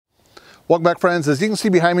Welcome back, friends. As you can see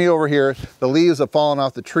behind me over here, the leaves have fallen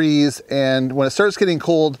off the trees, and when it starts getting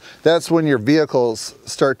cold, that's when your vehicles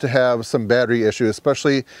start to have some battery issues,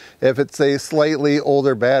 especially if it's a slightly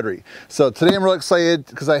older battery. So today I'm real excited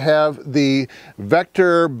because I have the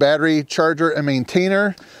Vector battery charger and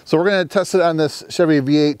maintainer. So we're going to test it on this Chevy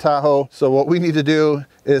V8 Tahoe. So what we need to do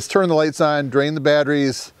is turn the lights on, drain the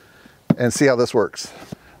batteries, and see how this works.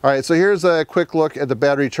 All right, so here's a quick look at the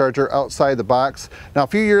battery charger outside the box. Now, a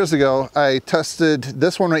few years ago, I tested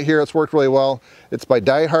this one right here. It's worked really well. It's by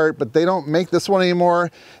DieHard, but they don't make this one anymore.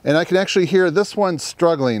 And I can actually hear this one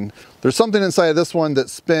struggling. There's something inside of this one that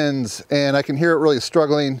spins, and I can hear it really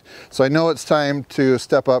struggling. So I know it's time to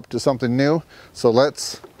step up to something new. So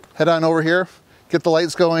let's head on over here, get the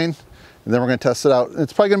lights going, and then we're gonna test it out.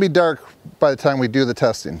 It's probably gonna be dark by the time we do the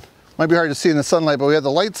testing. Might be hard to see in the sunlight, but we have the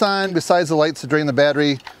lights on. Besides the lights to drain the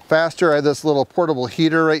battery faster, I have this little portable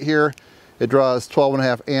heater right here. It draws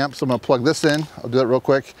 12.5 amps, so I'm gonna plug this in. I'll do that real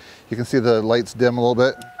quick. You can see the lights dim a little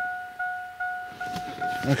bit.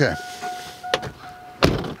 Okay.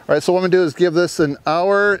 All right, so what I'm gonna do is give this an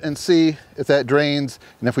hour and see if that drains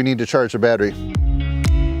and if we need to charge the battery.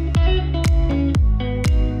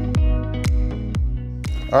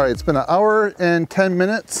 All right, it's been an hour and 10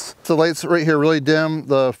 minutes. The lights right here really dim.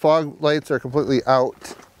 The fog lights are completely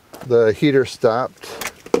out. The heater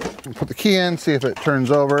stopped. Put the key in, see if it turns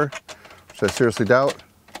over, which I seriously doubt.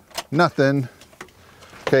 Nothing.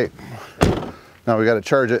 Okay, now we gotta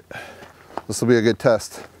charge it. This will be a good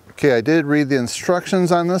test. Okay, I did read the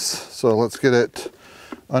instructions on this, so let's get it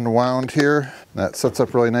unwound here. That sets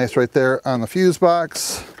up really nice right there on the fuse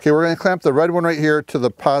box. Okay, we're gonna clamp the red one right here to the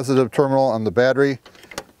positive terminal on the battery.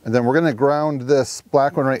 And then we're gonna ground this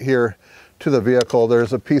black one right here to the vehicle.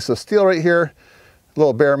 There's a piece of steel right here, a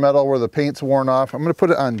little bare metal where the paint's worn off. I'm gonna put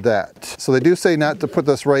it on that. So they do say not to put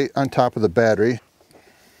this right on top of the battery.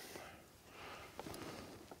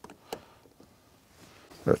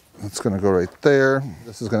 That's gonna go right there.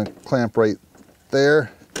 This is gonna clamp right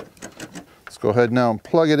there. Let's go ahead now and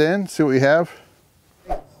plug it in, see what we have.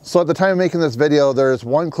 So at the time of making this video, there's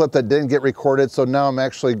one clip that didn't get recorded, so now I'm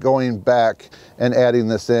actually going back and adding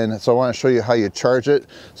this in. So I want to show you how you charge it.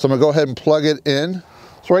 So I'm gonna go ahead and plug it in.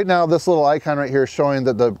 So right now, this little icon right here is showing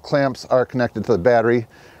that the clamps are connected to the battery.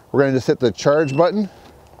 We're gonna just hit the charge button.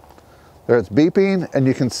 There, it's beeping, and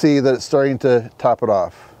you can see that it's starting to top it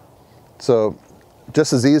off. So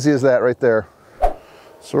just as easy as that right there.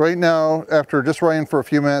 So right now, after just running for a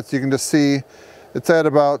few minutes, you can just see it's at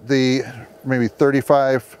about the maybe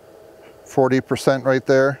 35–40% right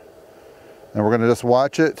there. And we're gonna just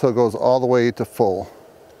watch it till it goes all the way to full.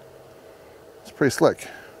 It's pretty slick.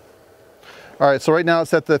 All right, so right now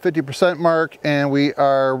it's at the 50% mark, and we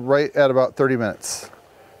are right at about 30 minutes.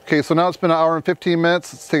 Okay, so now it's been an hour and 15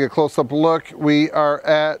 minutes. Let's take a close-up look. We are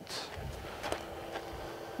at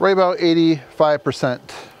right about 85%.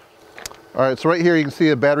 All right, so right here you can see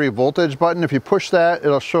a battery voltage button. If you push that,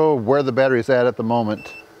 it'll show where the battery's at the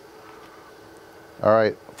moment. All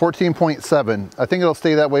right, 14.7. I think it'll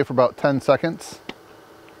stay that way for about 10 seconds,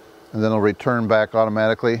 and then it'll return back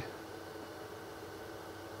automatically.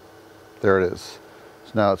 There it is.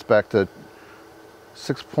 So now it's back to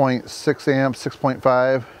 6.6 amps,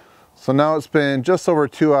 6.5. So now it's been just over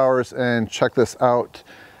 2 hours, and check this out.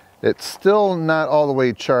 It's still not all the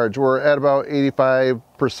way charged. We're at about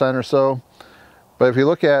 85% or so. But if you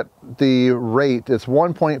look at the rate, it's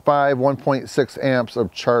 1.5, 1.6 amps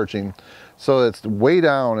of charging. So it's way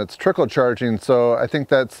down, it's trickle charging. So I think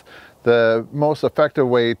that's the most effective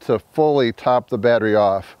way to fully top the battery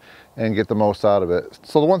off and get the most out of it.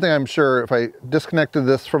 So the one thing I'm sure, if I disconnected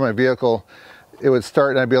this from my vehicle, it would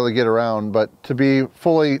start and I'd be able to get around. But to be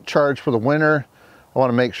fully charged for the winter, I want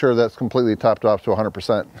to make sure that's completely topped off to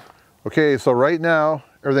 100%. Okay, so right now,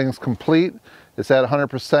 everything's complete. It's at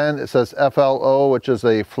 100%. It says FLO, which is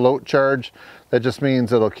a float charge. That just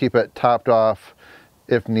means it'll keep it topped off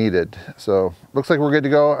if needed. So looks like we're good to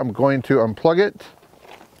go. I'm going to unplug it,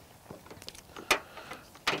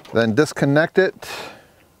 then disconnect it.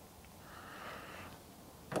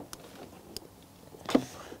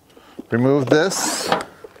 Remove this.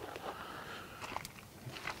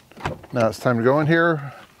 Now it's time to go in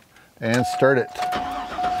here and start it.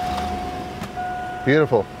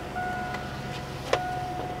 Beautiful.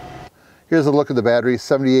 Here's a look at the battery,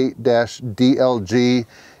 78-DLG,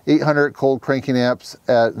 800 cold cranking amps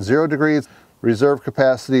at 0 degrees, reserve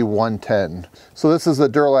capacity 110. So this is the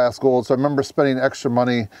Duralast Gold, so I remember spending extra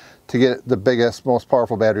money to get the biggest, most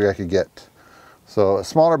powerful battery I could get. So a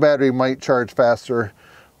smaller battery might charge faster,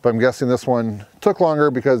 but I'm guessing this one took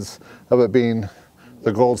longer because of it being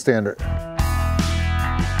the gold standard.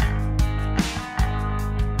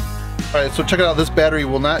 All right, so check it out. This battery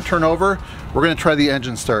will not turn over. We're gonna try the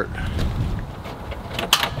engine start.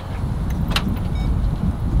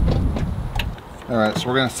 All right, so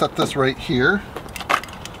we're gonna set this right here.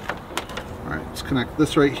 All right, let's connect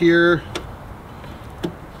this right here.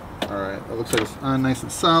 All right, that looks like it's on nice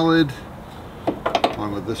and solid,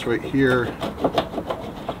 along with this right here.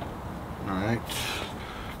 All right.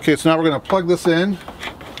 Okay, so now we're gonna plug this in,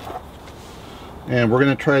 and we're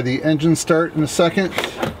gonna try the engine start in a second.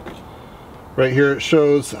 Right here it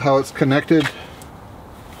shows how it's connected.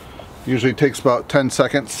 Usually takes about 10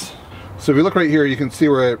 seconds. So if you look right here, you can see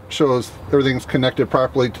where it shows everything's connected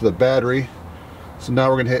properly to the battery. So now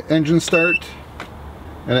we're gonna hit engine start,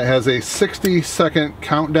 and it has a 60-second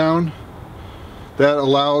countdown that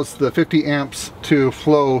allows the 50 amps to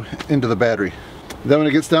flow into the battery. Then when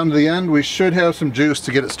it gets down to the end, we should have some juice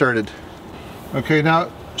to get it started. Okay, now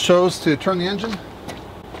it shows to turn the engine.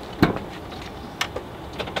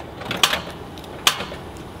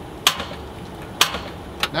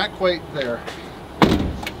 Not quite there.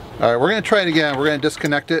 All right, we're gonna try it again. We're gonna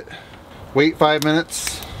disconnect it, wait 5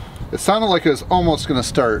 minutes. It sounded like it was almost gonna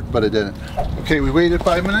start, but it didn't. Okay, we waited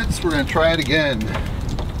 5 minutes. We're gonna try it again.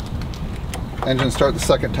 Engine start the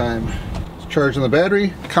second time. It's charging the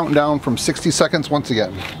battery, counting down from 60 seconds once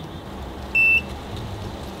again.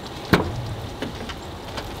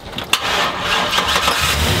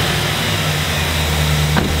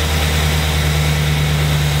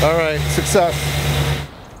 All right, success.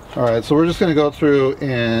 All right, so we're just gonna go through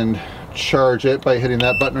and charge it by hitting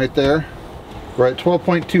that button right there. We're at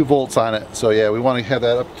 12.2 volts on it. So yeah, we wanna have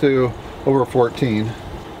that up to over 14.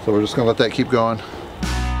 So we're just gonna let that keep going.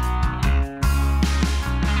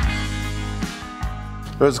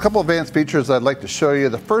 There's a couple advanced features I'd like to show you.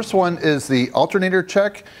 The first one is the alternator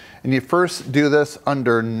check, and you first do this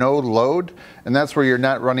under no load, and that's where you're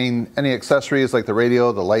not running any accessories like the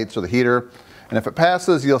radio, the lights, or the heater. And if it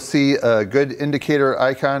passes, you'll see a good indicator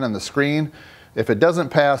icon on the screen. If it doesn't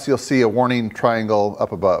pass, you'll see a warning triangle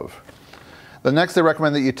up above. The next, I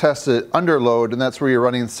recommend that you test it under load, and that's where you're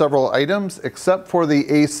running several items except for the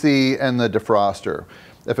AC and the defroster.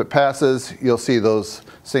 If it passes, you'll see those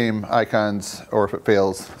same icons, or if it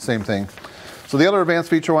fails, same thing. So the other advanced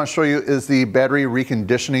feature I want to show you is the battery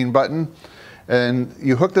reconditioning button. And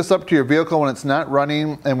you hook this up to your vehicle when it's not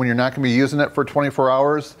running and when you're not going to be using it for 24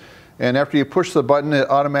 hours. And after you push the button, it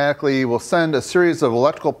automatically will send a series of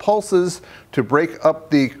electrical pulses to break up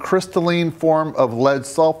the crystalline form of lead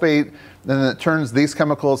sulfate, and then it turns these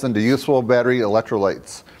chemicals into useful battery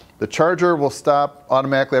electrolytes. The charger will stop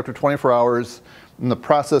automatically after 24 hours, and the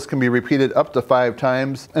process can be repeated up to 5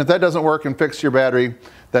 times. And if that doesn't work and fix your battery,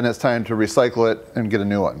 then it's time to recycle it and get a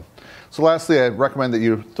new one. So lastly, I recommend that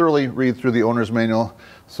you thoroughly read through the owner's manual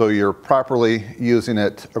so you're properly using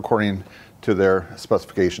it according to their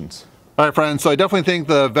specifications. All right, friends, so I definitely think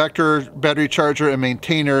the Vector battery charger and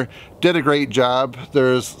maintainer did a great job.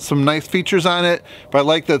 There's some nice features on it, but I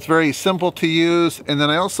like that it's very simple to use. And then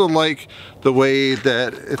I also like the way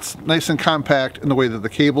that it's nice and compact in the way that the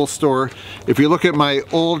cables store. If you look at my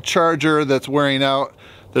old charger that's wearing out,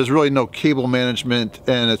 there's really no cable management,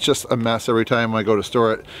 and it's just a mess every time I go to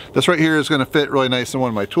store it. This right here is going to fit really nice in one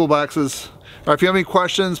of my toolboxes. All right, if you have any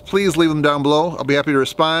questions, please leave them down below. I'll be happy to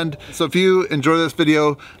respond. So if you enjoy this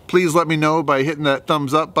video, please let me know by hitting that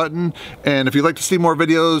thumbs up button. And if you'd like to see more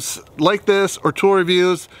videos like this or tool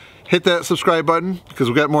reviews, hit that subscribe button because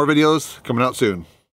we've got more videos coming out soon.